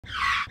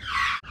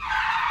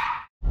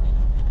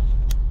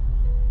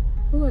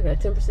Oh, I got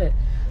 10%.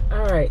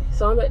 All right,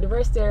 so I'm at the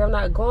rest area. I'm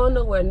not going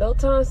nowhere no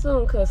time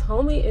soon because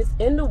homie is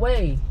in the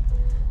way.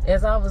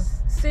 As I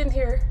was sitting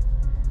here,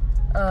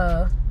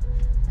 I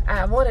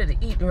wanted to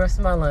eat the rest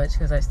of my lunch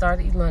because I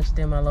started eating lunch,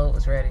 then my load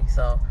was ready.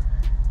 So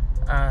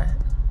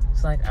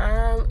it's like,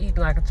 I'm eating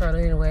like a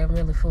turtle anyway. I'm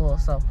really full,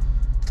 so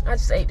I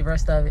just ate the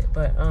rest of it.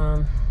 But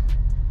I'm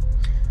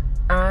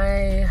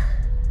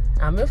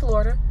in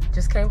Florida.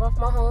 Just came off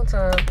my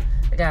hometown.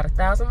 I got a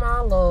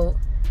 1,000-mile load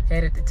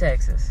headed to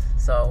Texas.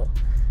 So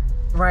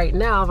right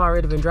now I've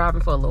already been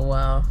driving for a little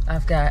while.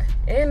 I've got,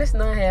 and it's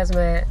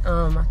non-hazmat.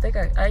 I think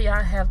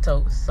I have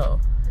totes, so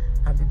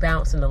I'll be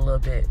bouncing a little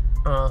bit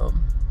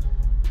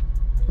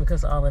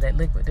because of all of that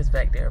liquid that's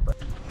back there. But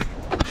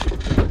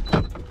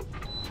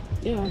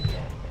yeah,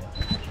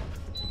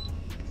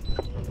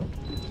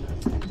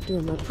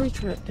 doing my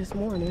pre-trip this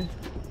morning.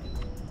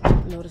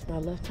 Notice my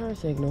left turn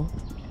signal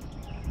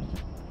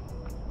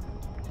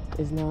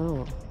is not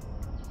on.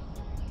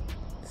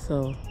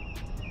 So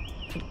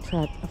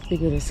I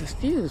figured it's a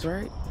fuse,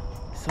 right?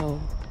 So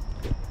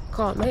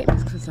called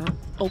maintenance because I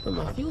opened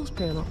my fuse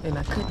panel and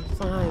I couldn't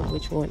find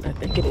which one I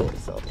think it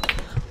is. So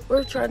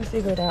we're trying to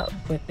figure it out,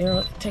 but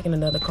they're taking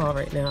another call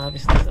right now.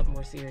 Obviously something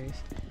more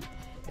serious.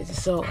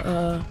 So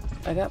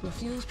I got my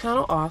fuse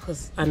panel off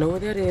because I know where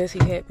that is. He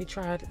had me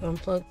try to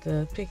unplug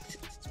the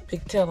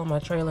pigtail on my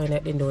trailer and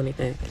that didn't do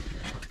anything.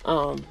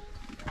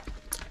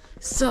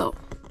 So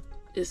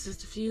this is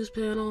the fuse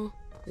panel.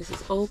 This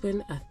is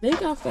open. I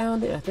think I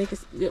found it. I think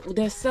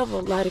there's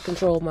several lighting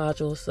control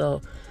modules,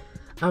 so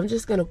I'm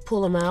just gonna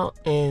pull them out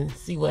and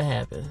see what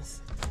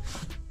happens.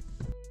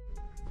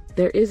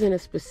 There isn't a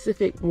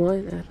specific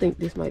one. I think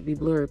this might be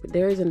blurred, but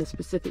there isn't a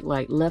specific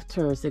like left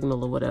turn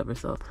signal or whatever.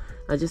 So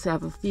I just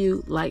have a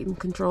few lighting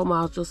control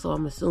modules, so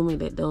I'm assuming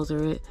that those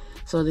are it.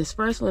 So this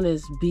first one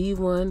is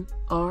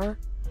B1R.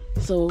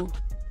 So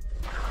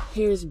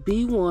here's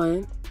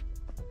B1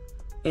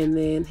 and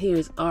then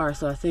here's R.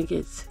 So I think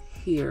it's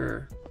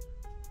here,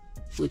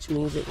 which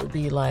means it would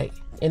be like,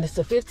 and it's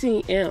a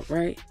 15 amp,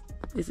 right?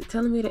 Is it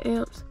telling me the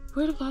amps?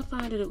 Where did I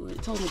find it?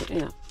 It told me the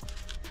amp.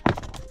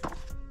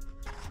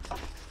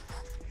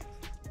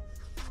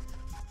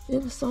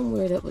 It was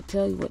somewhere that would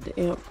tell you what the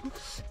amp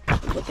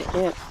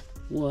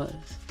was.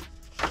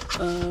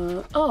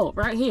 Oh,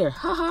 right here.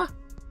 Haha.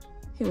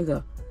 Here we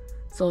go.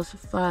 So it's a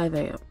 5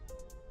 amp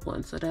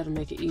one, so that'll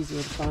make it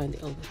easier to find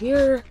it over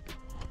here.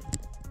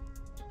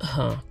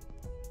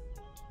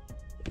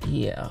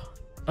 Yeah.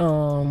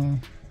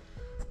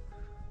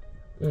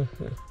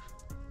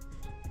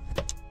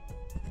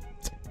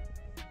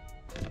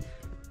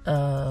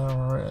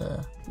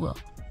 Well,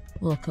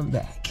 we'll come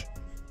back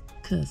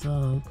because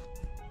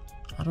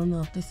I don't know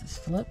if this is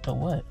flipped or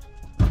what.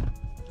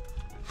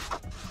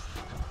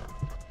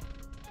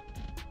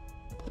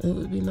 It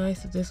would be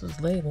nice if this was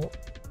labeled.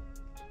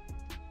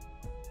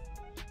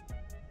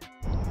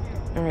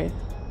 Alright,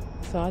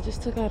 so I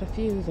just took out a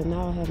fuse and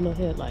now I have no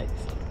headlights.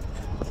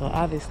 So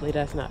obviously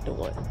that's not the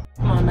one.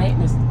 My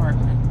maintenance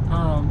department.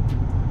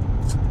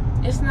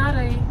 It's not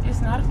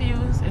a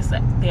fuse, it's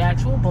the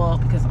actual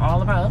bulb because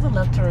all of my other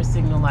left turn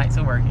signal lights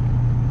are working.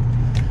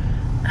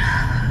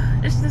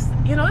 It's just,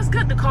 you know, it's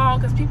good to call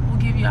because people will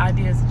give you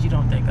ideas that you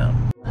don't think of.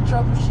 A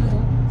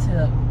troubleshooting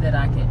tip that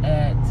I can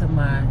add to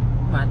my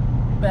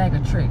bag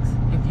of tricks,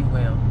 if you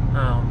will.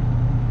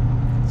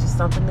 It's just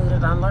something new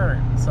that I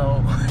learned.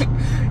 So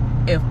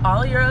if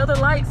all your other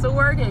lights are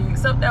working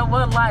except that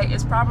one light,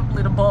 it's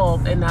probably the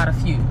bulb and not a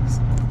fuse.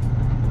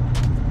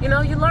 You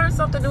know, you learn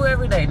something new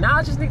every day. Now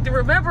I just need to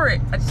remember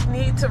it. I just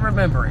need to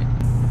remember it.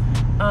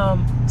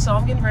 So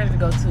I'm getting ready to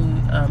go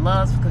to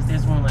Love's because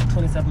there's one like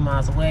 27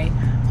 miles away.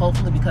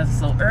 Hopefully, because it's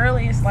so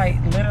early, it's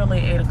like literally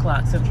 8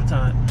 o'clock Central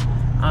Time.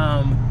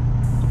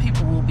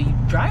 People will be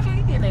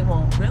driving and they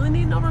won't really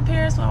need no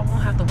repairs, so I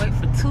won't have to wait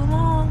for too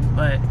long,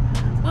 but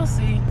we'll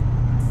see.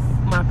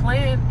 My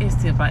plan is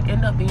to, if I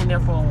end up being there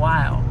for a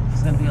while,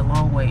 it's gonna be a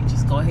long wait,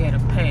 just go ahead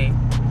and pay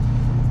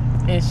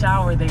and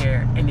shower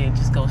there and then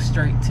just go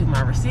straight to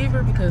my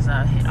receiver because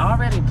I had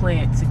already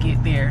planned to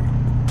get there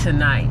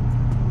tonight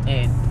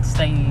and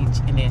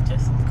stage and then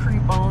just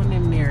creep on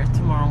in there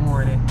tomorrow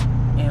morning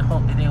and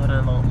hope that they would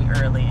unload me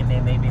early and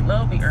then maybe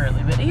load me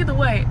early. But either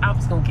way, I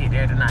was gonna get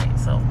there tonight,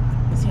 so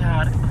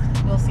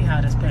we'll see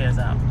how this pans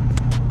out.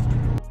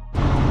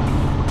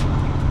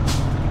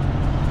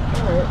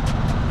 Alright,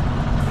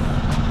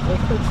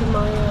 let's put to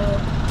my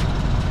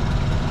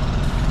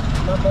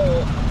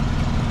bed.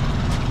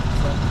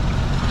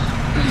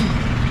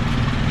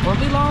 Won't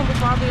be long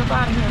before I'll be up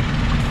out of here.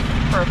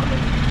 Perfectly.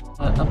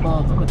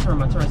 Above, I'm gonna turn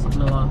my turn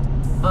signal off.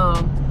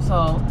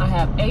 So I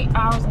have 8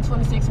 hours and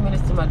 26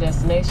 minutes to my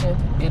destination.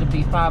 It'll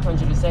be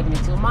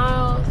 572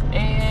 miles,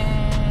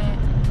 and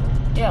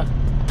yeah,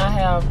 I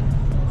have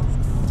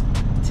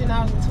 10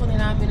 hours and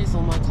 29 minutes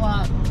on my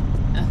clock.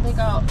 I think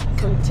I'll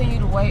continue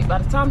to wait. By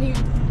the time he,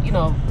 you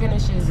know,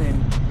 finishes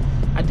and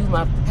I do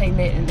my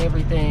payment and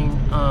everything,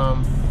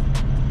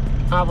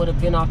 I would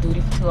have been off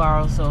duty for 2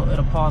 hours, so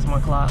it'll pause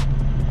my clock.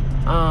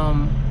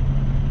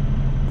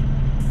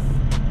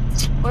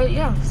 But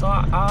yeah, so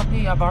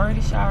I've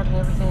already showered and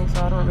everything,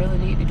 so I don't really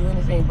need to do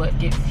anything but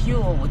get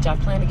fuel, which I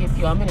plan to get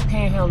fuel. I'm in the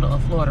panhandle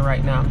of Florida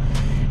right now.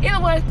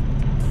 Either way,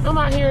 I'm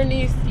out here in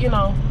these, you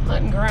know,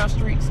 hunting ground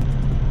streets.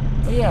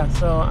 But yeah,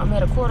 so I'm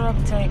at a quarter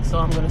of a tank, so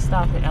I'm gonna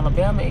stop in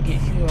Alabama and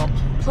get fuel.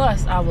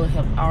 Plus, I will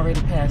have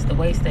already passed the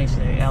weigh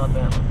station in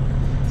Alabama.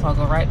 So I'll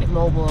go right to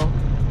Mobile,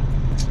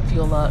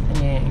 fuel up, and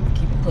then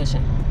keep it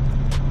pushing.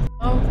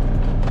 Oh,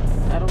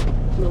 I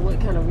don't know what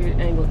kind of weird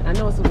angle. I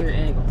know it's a weird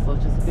angle, so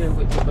just bear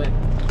with me. But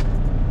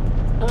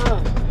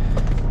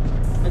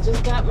I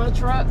just got my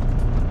truck.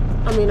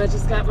 I mean, I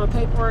just got my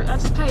paperwork. I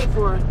just paid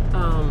for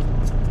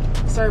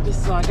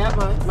service, so I got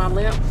my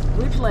lamp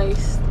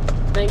replaced.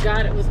 Thank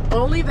God it was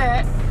only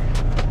that.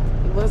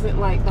 It wasn't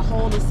like the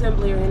whole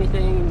assembly or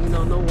anything, you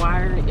know, no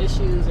wiring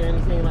issues or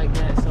anything like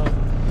that. So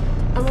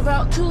I'm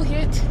about to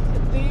hit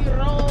the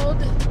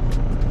road.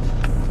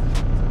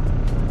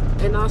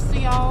 And I'll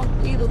see y'all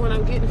either when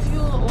I'm getting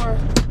fuel or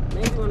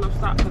maybe when I'm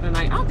stopped for the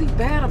night. I'll be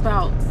bad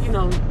about, you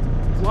know,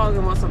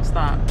 vlogging once I'm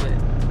stopped, but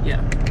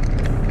yeah.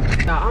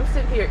 Now I'm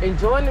sitting here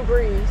enjoying the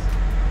breeze,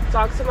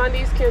 talking to my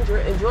niece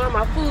Kendra, enjoying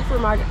my food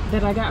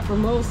that I got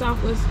from Moe's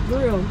Southwest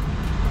Grill.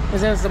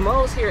 Because there's the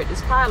Moe's here at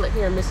this pilot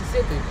here in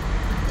Mississippi.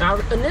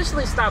 I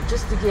initially stopped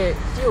just to get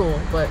fuel,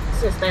 but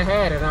since they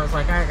had it, I was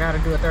like, I gotta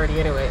do a 30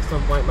 anyway at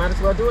some point. Might as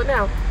well do it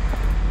now.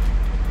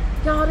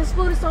 Y'all, this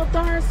food is so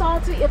darn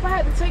salty. If I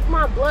had to take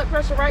my blood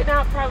pressure right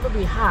now, it'd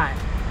probably be high.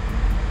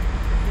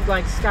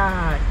 Like sky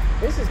high.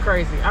 This is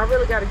crazy. I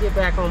really got to get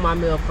back on my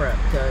meal prep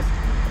because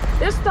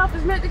this stuff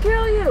is meant to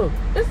kill you.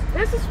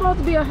 This is supposed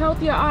to be a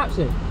healthier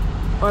option.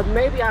 Or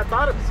maybe I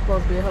thought it was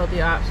supposed to be a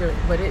healthier option,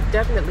 but it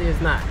definitely is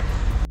not.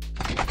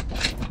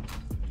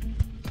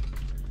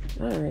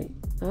 All right,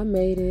 I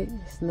made it.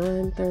 It's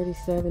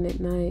 9:37 at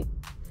night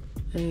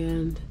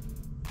and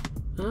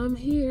I'm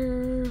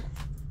here.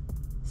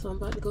 So I'm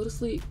about to go to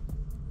sleep.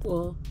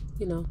 Well,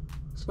 you know,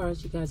 as far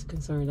as you guys are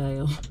concerned, I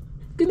am.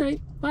 Good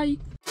night. Bye.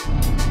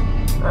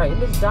 All right,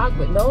 this dock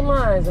with no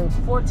lines and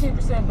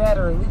 14%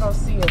 battery. We're gonna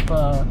see if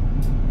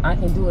I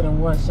can do it in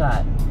one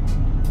shot.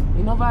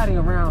 Ain't nobody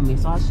around me,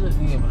 so I should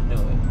be able to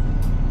do it.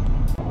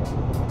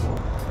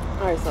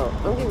 All right, so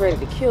I'm getting ready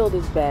to kill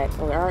this back.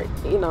 All right,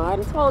 you know, I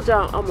done told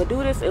y'all I'm gonna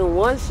do this in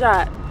one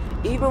shot,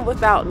 even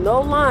without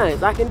no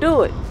lines. I can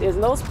do it. There's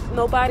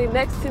nobody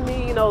next to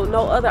me, you know,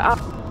 no other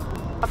option.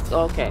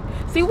 Okay,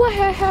 see what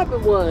had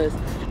happened was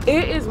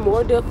it is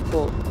more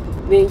difficult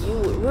than you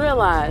would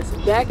realize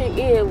backing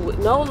in with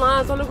no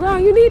lines on the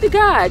ground. You need a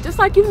guide, just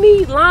like you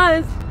need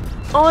lines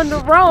on the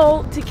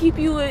road to keep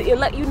you and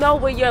let you know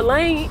where your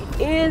lane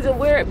ends and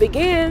where it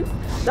begins.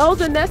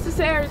 Those are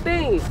necessary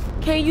things.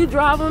 Can you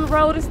drive on the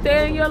road and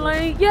stay in your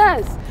lane?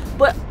 Yes,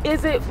 but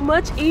is it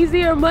much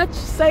easier, much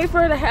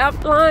safer to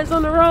have lines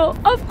on the road?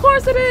 Of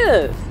course it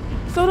is.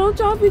 So don't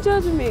y'all be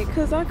judging me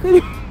because I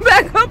couldn't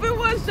back up in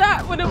one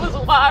shot when it was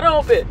wide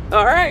open.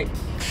 All right.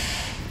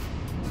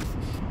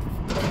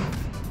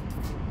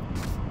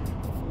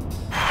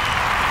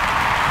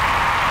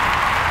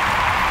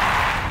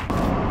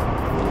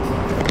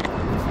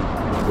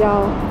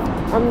 Y'all,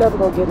 I'm never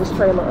gonna get this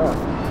trailer up.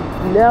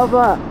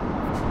 Never.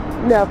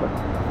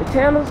 The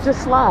tandems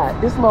just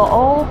slide. This little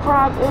old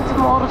prop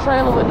intermodal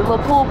trailer with the little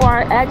pull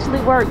bar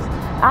actually works.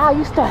 I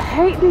used to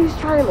hate these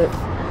trailers.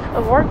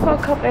 I've worked for a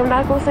company, I'm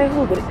not gonna say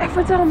who, but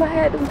every time I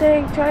had them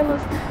dang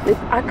trailers,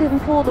 I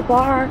couldn't pull the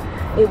bar.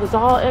 It was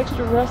all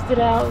extra rusted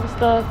out and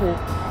stuff, and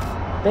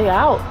they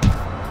out.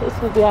 It's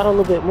gonna be out a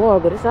little bit more,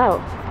 but it's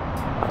out.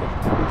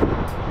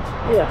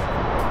 Yeah.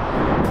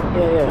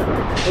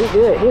 We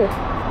good here.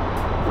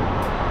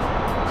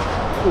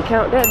 You can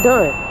count that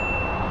done.